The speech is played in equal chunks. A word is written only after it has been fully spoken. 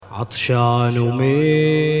عطشان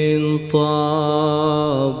ومن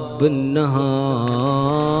طاب النهار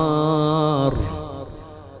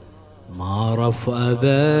ما رف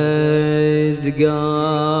أبد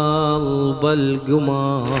قلب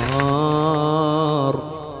القمار.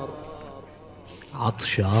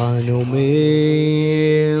 عطشان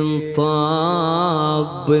ومن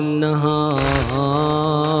طاب النهار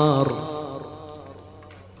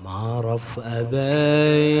ما رف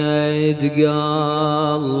أبد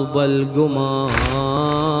قلب القمار.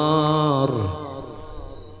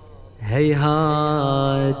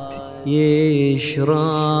 هيهات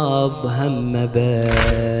يشرب هم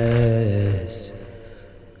بس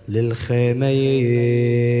للخيمة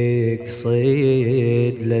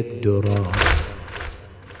يقصد للدرار.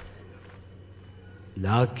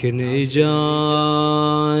 لكن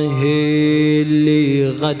إجاه اللي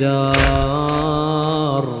غدار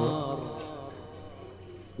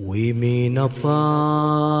ويمين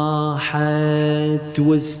طاحت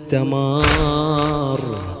واستمر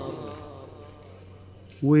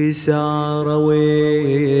ويسار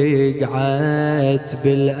وقعت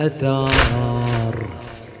بالأثار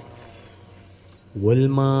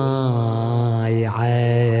والماي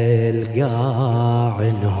عالقاع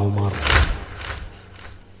انهمر.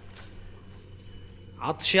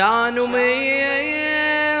 عطشان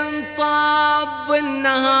ومن طاب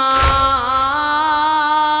النهار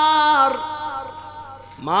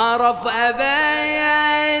ما رف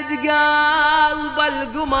أبيد قلب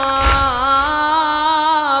القمار.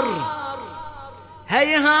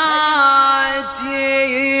 هيهات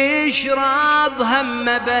يشرب هم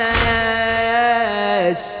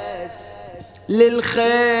بس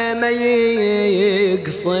للخيمة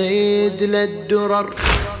يقصد للدرر.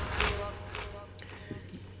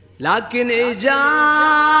 لكن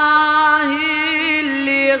إجاه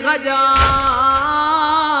اللي غدار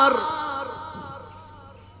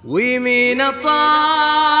ويمين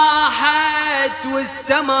طاحت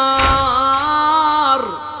واستمر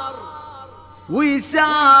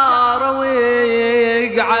ويسار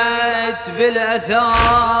وقعت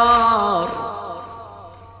بالأثار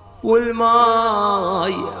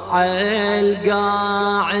والماي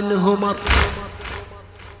عالقاع انهمر.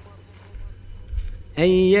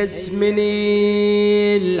 أيس من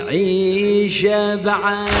العيشة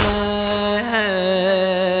بعد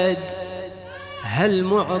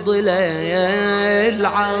هالمعضلة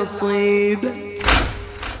العصيبة.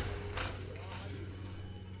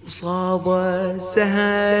 صاب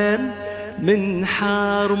سهم من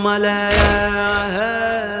حرملة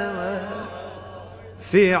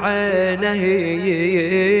في عينه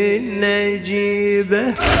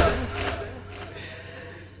النجيبة.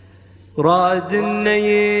 راد إن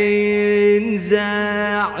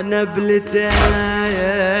ينزع نبلته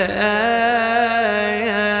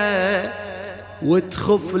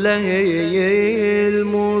وتخف له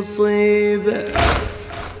المصيبة.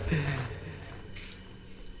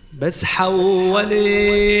 بس حول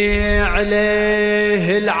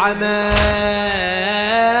عليه العمد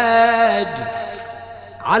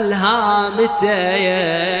عالهامته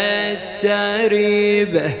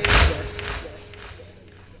التريبة.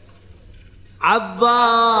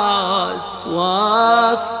 عباس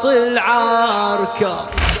وسط العركة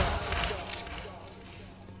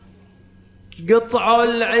قطعوا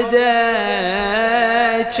العدا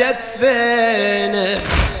جفينا.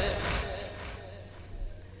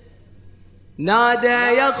 نادى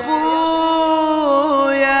يا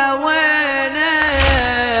خويا وينك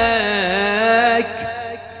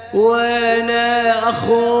وانا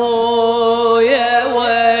اخويا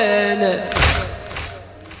وينك.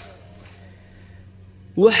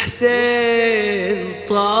 وحسين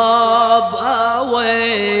طاب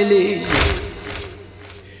اويلي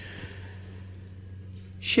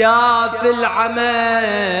شاف العمد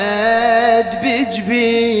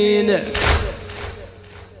بجبينه.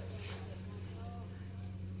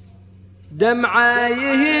 دمعه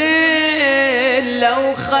يهل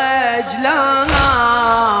لو خجلان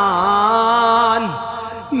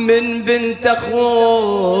من بنت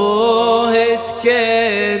اخوه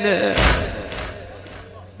سكينه.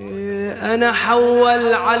 انا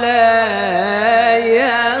حول علي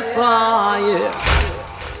صايح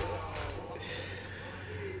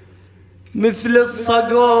مثل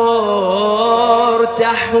الصقور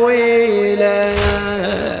تحويله.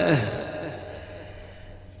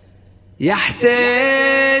 يا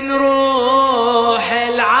حسين روح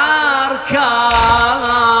العركة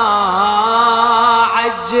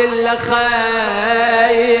عجل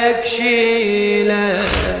لخيك شيله.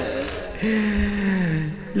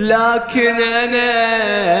 لكن أنا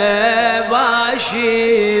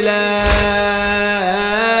باشيلك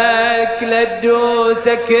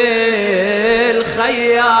لدوسك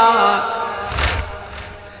الخيال.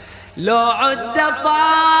 لو عد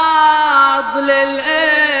فضل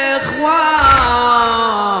الإخوة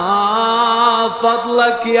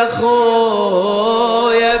فضلك يا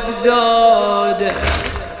خويا بزوده.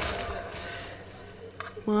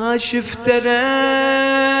 ما شفت أنا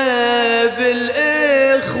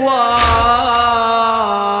بالإخوة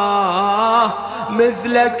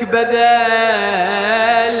مثلك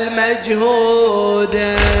بذل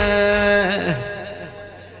مجهوده.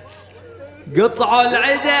 قطعوا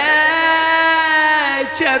العدا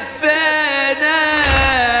شفينا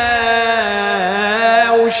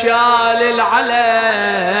وشال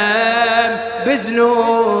العلم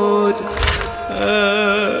بزنود.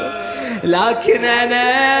 لكن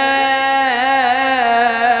أنا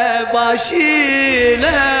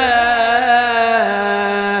باشيلك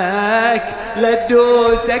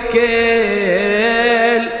لدوسك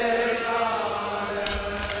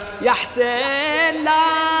يا حسين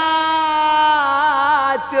لا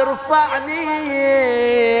ترفعني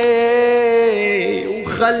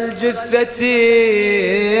وخل جثتي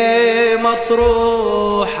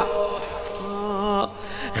مطروحة.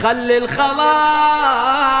 خلي الخلايق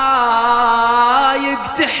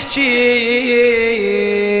تحكي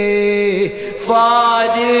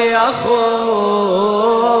فادي أخوه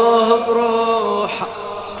بروحه.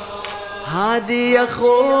 هذه يا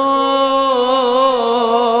خويا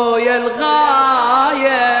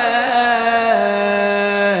الغاية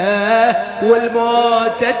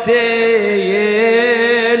والموتة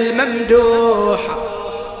الممدوحة.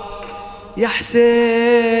 يا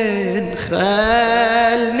حسين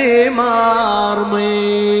خلني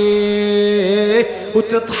مرمي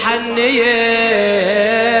وتطحني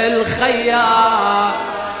الخيال.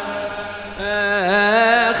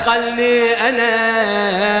 خلني أنا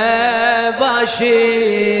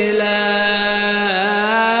باشيلك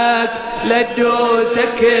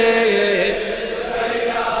لدوسك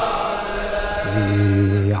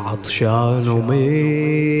عطشان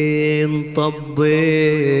ومن طب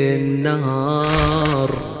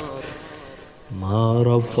النار. ما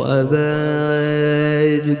رف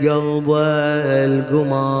أبد قلب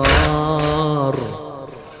القمار.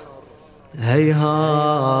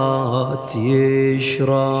 هيهات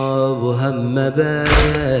يشرب هم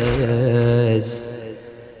بس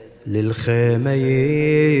للخيمة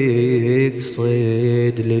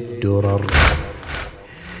يقصد للدرر.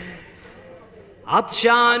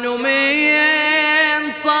 عطشان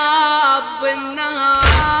ومن طب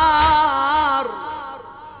النهار.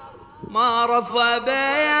 ما رفى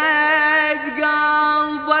بيت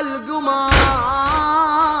قلب القمار.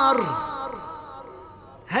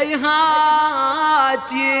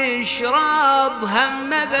 هيهات يشرب هم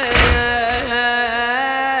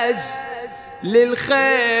بس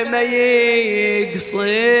للخيمة يقصد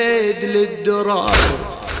للدرر.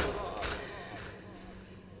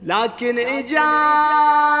 لكن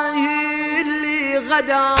إجاه اللي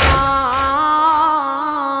غدار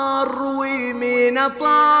ويمينه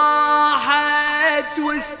طاحت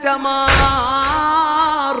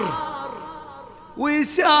واستمار.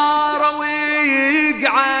 ويسار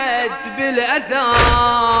ويقعد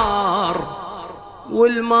بالأثار.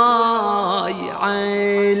 والماي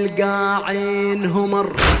عالقاعين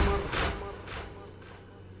همر.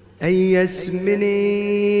 أيس من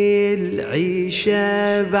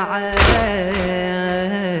العيشة بعد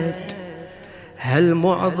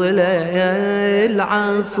هالمعضلة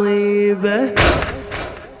العصيبة.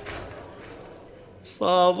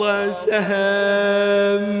 صاب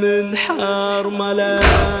سهم من حرملة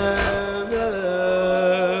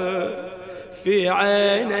في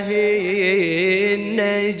عينه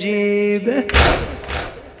النجيبة.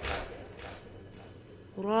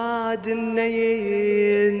 راد انه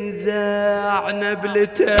ينزع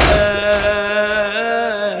نبلته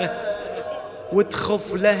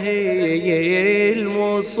وتخف له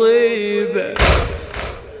المصيبة.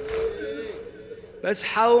 بس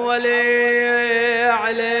حول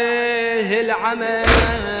عليه العمد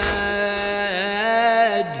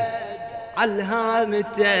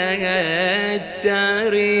عالهامته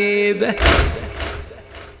التريبة.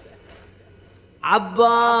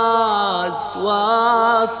 عباس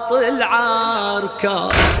وسط العركة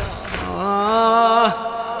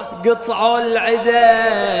قطعوا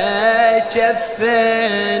العدا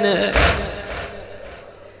شفينا.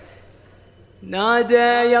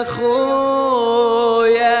 نادى يا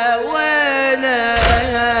خويا وينك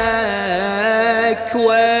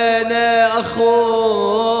وين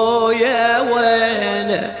اخويا وين.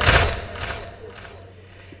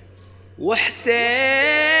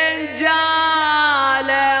 وحسين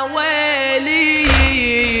جاله ويلي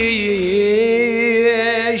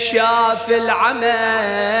شاف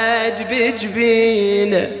العمد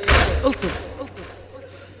بجبينه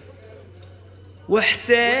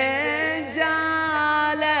وحسين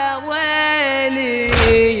جاله ويلي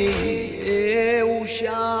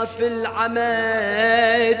وشاف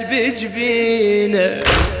العمد بجبينه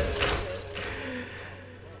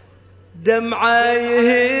دمعه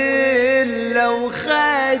يهل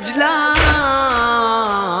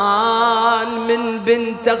وخجلان من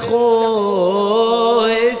بنت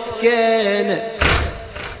اخوه سكينه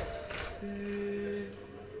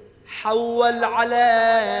حول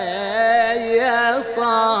علي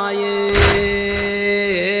صايح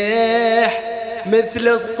مثل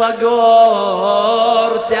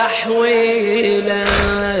الصقور تحويله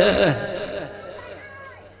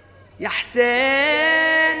يا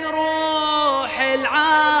حسين روح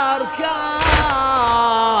العركة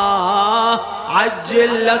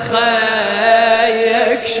عجل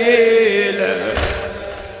لخيك شيله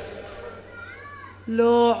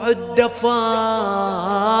لو عد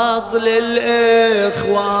فضل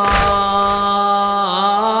الإخوة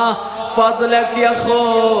فضلك يا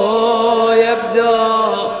خويا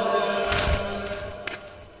بزور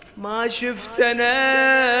ما شفت أنا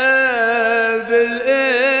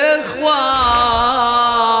بالإخوة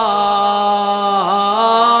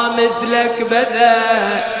مثلك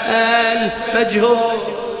بذل مجهود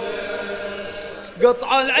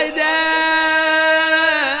قطع العدا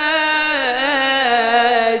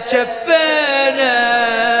شفنا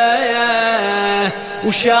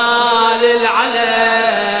وشال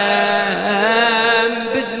العلم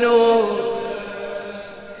بزنور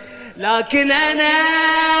لكن أنا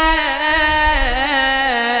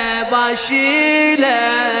باشيلك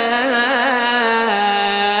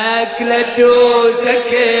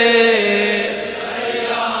لدوسك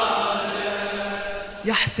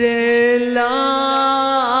يا حسين لا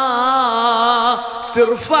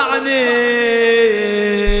ترفعني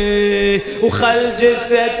وخل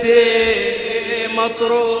جثتي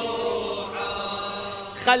مطروحة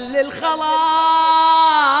خل الخلايق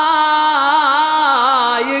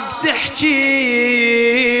تحكي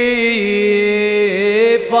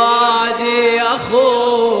فادي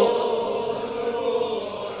أخو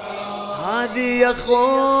هذه يا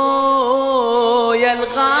أخويا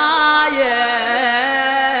الغاية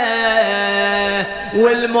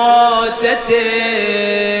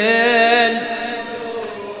والموتتين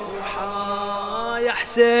يا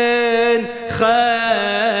حسين خلني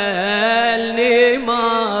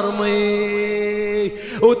مرمي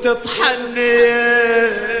وتطحني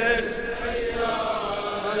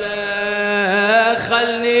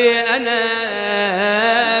خلني أنا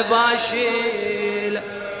باشيل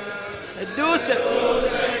الدوسة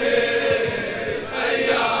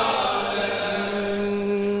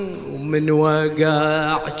ومن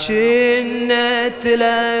وقع كنا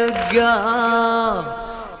تلقى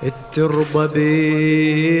التربة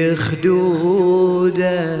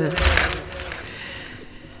بخدوده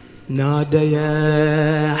نادى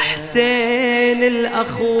يا حسين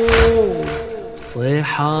الأخو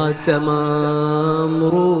صيحة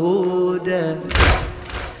ممرودة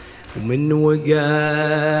ومن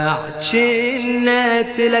وقع كنا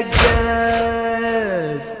تلقى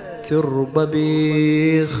التربة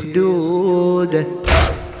بخدوده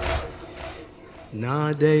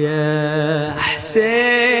نادى يا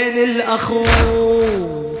حسين الأخو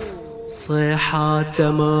صيحة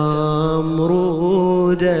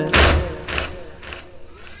ممرودة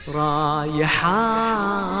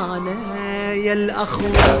رايحانا يا الأخو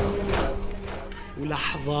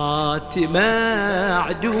ولحظات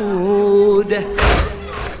معدودة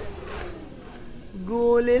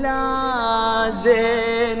قول لا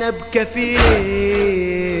زينب كفيك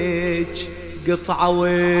قطعة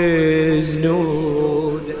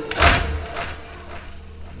وزنود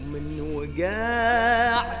من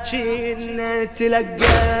وقع كنا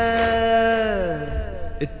تلقى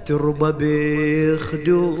التربة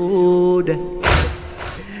بخدوده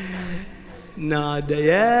نادى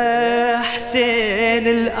يا حسين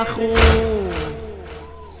الأخو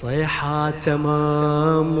صيحة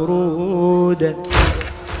ممرودة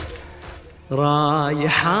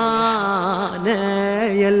رايحانا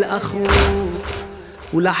يا الأخو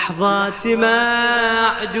ولحظات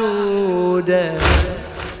معدودة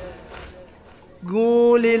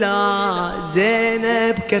قولي لا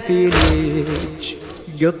زينب كفيلك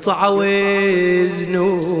قطعة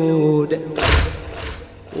وزنودة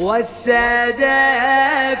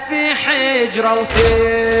والسادة في حجرة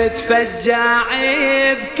وتتفجع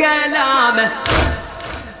بكلامه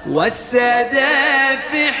والسادة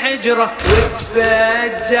في حجرة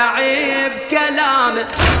وتفجع بكلامه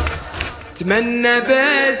تمنى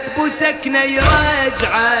بس بسكنه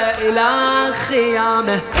يرجعه الى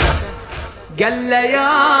خيامه. قال له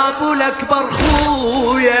يا ابو الاكبر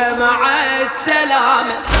خويا مع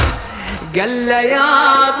السلامه. قال له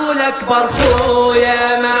يا ابو الاكبر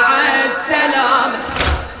خويا مع السلامه.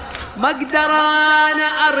 ما اقدر انا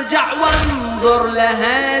ارجع وانظر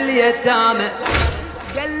لها اليتامى.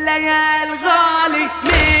 قال له يا الغالي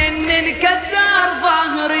من انكسر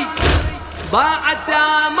ظهري، ضاعت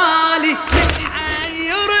امالي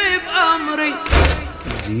متحير بامري.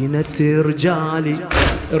 زينة رجالي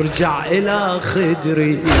ارجع الى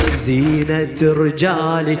خدري، زينة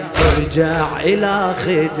رجالي ارجع الى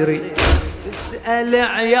خدري. تسأل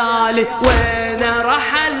عيالي وين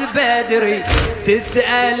رحل بدري،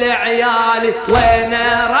 تسأل عيالي وين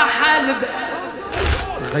رحل بدري.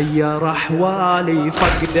 غير احوالي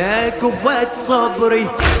فقدك وفت صبري،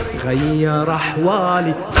 غير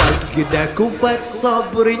احوالي فقدك وفت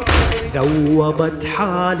صبري. ذوبت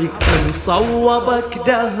حالي من صوبك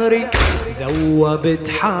دهري،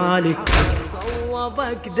 ذوبت حالي من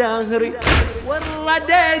صوبك دهري.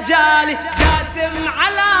 والردى جالي جاثم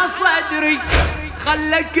على صدري،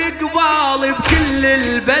 خلك قبالي بكل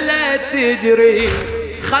البلد تدري،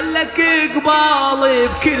 خلك قبالي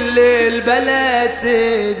بكل البلد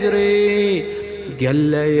تدري.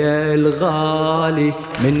 قال له يا الغالي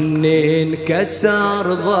مني انكسر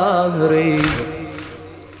ظهري،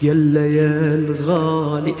 قال له يا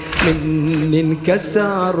الغالي مني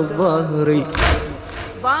انكسر ظهري.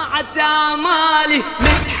 ضاعت آمالي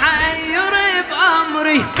متحير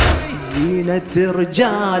بأمري. زينة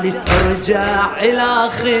رجالي ارجع إلى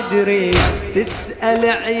خدري، تسأل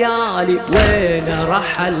عيالي وين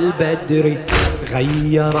رحل بدري.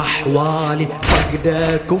 غير أحوالي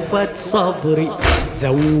فقدك وفت صبري،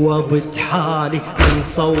 ذوبت حالي من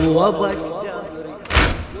صوبك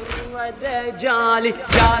والردى جالي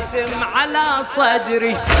جاثم على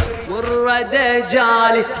صدري، والردى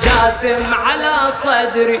جالي جاثم على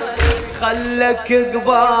صدري. خلك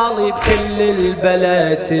قبالي بكل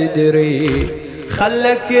البلد تدري،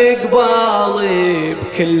 خلك قبالي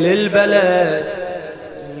بكل البلد.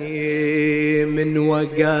 من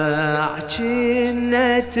وقع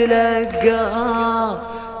جنة تلقى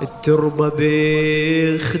التربة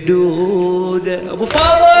بخدوده. ابو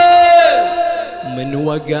فاضل من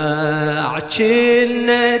وقع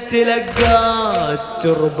جنة تلقى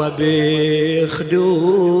التربة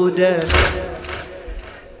بخدوده.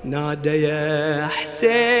 نادى يا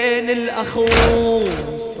حسين الأخو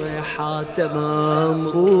صيحاته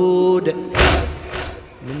ممرودة.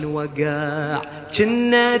 من وقع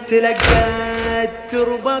جنة تلقى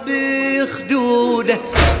التربة بخدوده.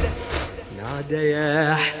 نادى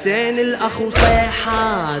يا حسين الأخو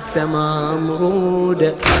صيحاته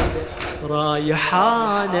ممرودة. رايح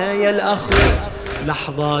انا يا الأخو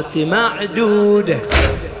لحظاتي معدودة،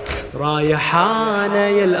 رايح انا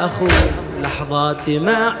يا الأخو لحظاتي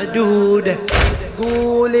معدودة.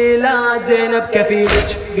 قولي لا زينب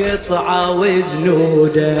كفيلك قطعة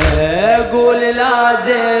وزنودة، قولي لا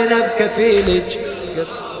زينب كفيلك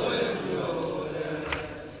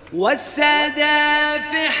والسادة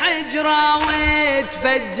في حجرة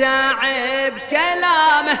ويتفجع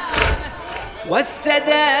بكلامه،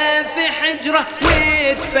 والسادة في حجرة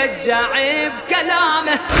ويتفجع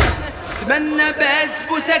بكلامه. تمنى بس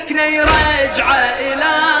بسكنه يرجع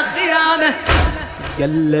إلى خيامه.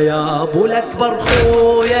 قال له يا ابو الاكبر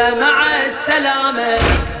خويا مع السلامه،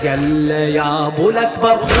 قال له يا ابو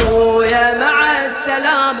الاكبر خويا مع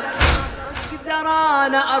السلامه. اقدر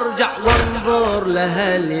انا ارجع وانظر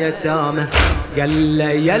لها اليتامى. قال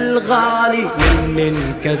له يا الغالي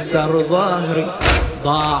من انكسر ظهري،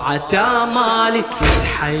 ضاعت امالي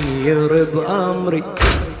متحير بامري.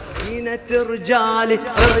 زينة رجالي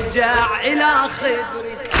ارجع الى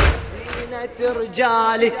خدري، زينة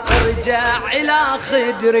رجالي ارجع الى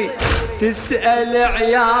خدري. تسأل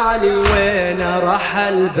عيالي وين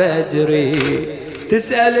رحل بدري،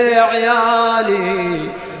 تسأل عيالي.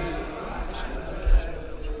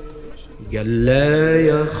 قال له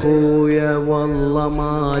يا خويا والله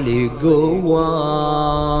مالي قوة،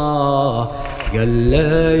 قال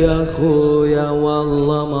له يا خويا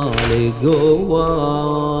والله مالي قوة.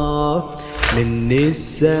 مني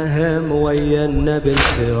السهم ويا النبل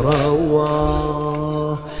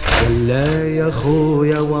تروى. قال له يا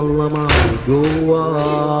خويا والله مالي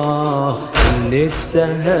قوة، مني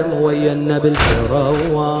السهم ويا النبل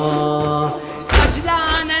تروى.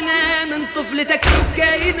 خجلان انا من طفلتك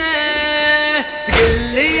سكينة، تقول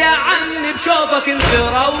لي يا عمي بشوفك انت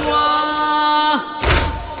رواه.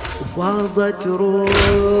 وفاضت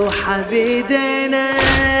روحه بيدينا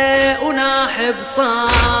وناحب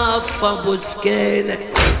صف ابو سكينه،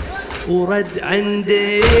 ورد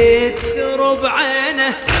عندي الترب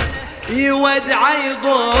عينه يودع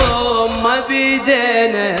يضم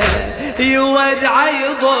بيدينا يودع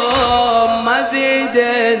يضم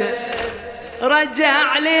بيدينا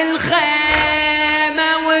رجع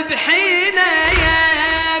للخيمة وبحينه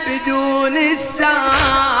بدون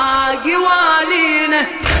الساق والينا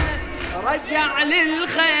رجع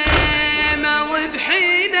للخيمة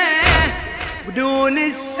وبحينه بدون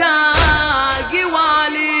الساق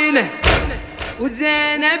والينا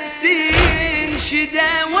وزينب تنشد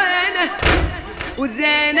وينه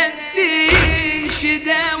وزينب تنشد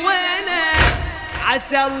وينه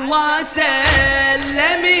عسى الله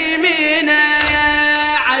سلم يمينه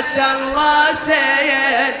عسى الله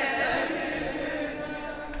سيد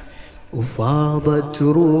وفاضت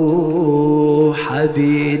روح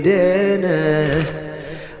بيدينا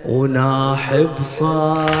وناحب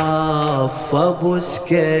صف ابو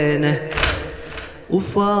سكينه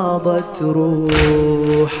وفاضت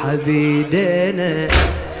روح بيدينا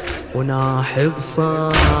وناحب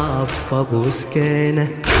صف ابو سكينه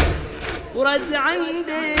ورد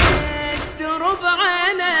عندي الترب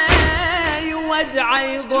عينه يودع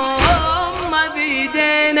يضم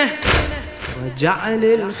بيدينه رجع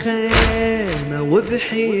للخيمة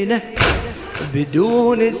وبحينه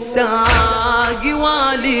بدون الساق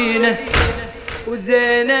والينه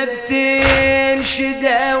وزينب تنشد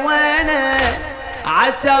وينه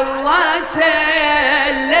عسى الله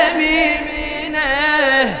سلم يمينه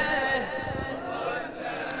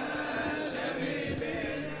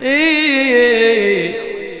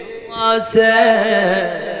الله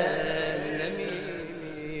سلم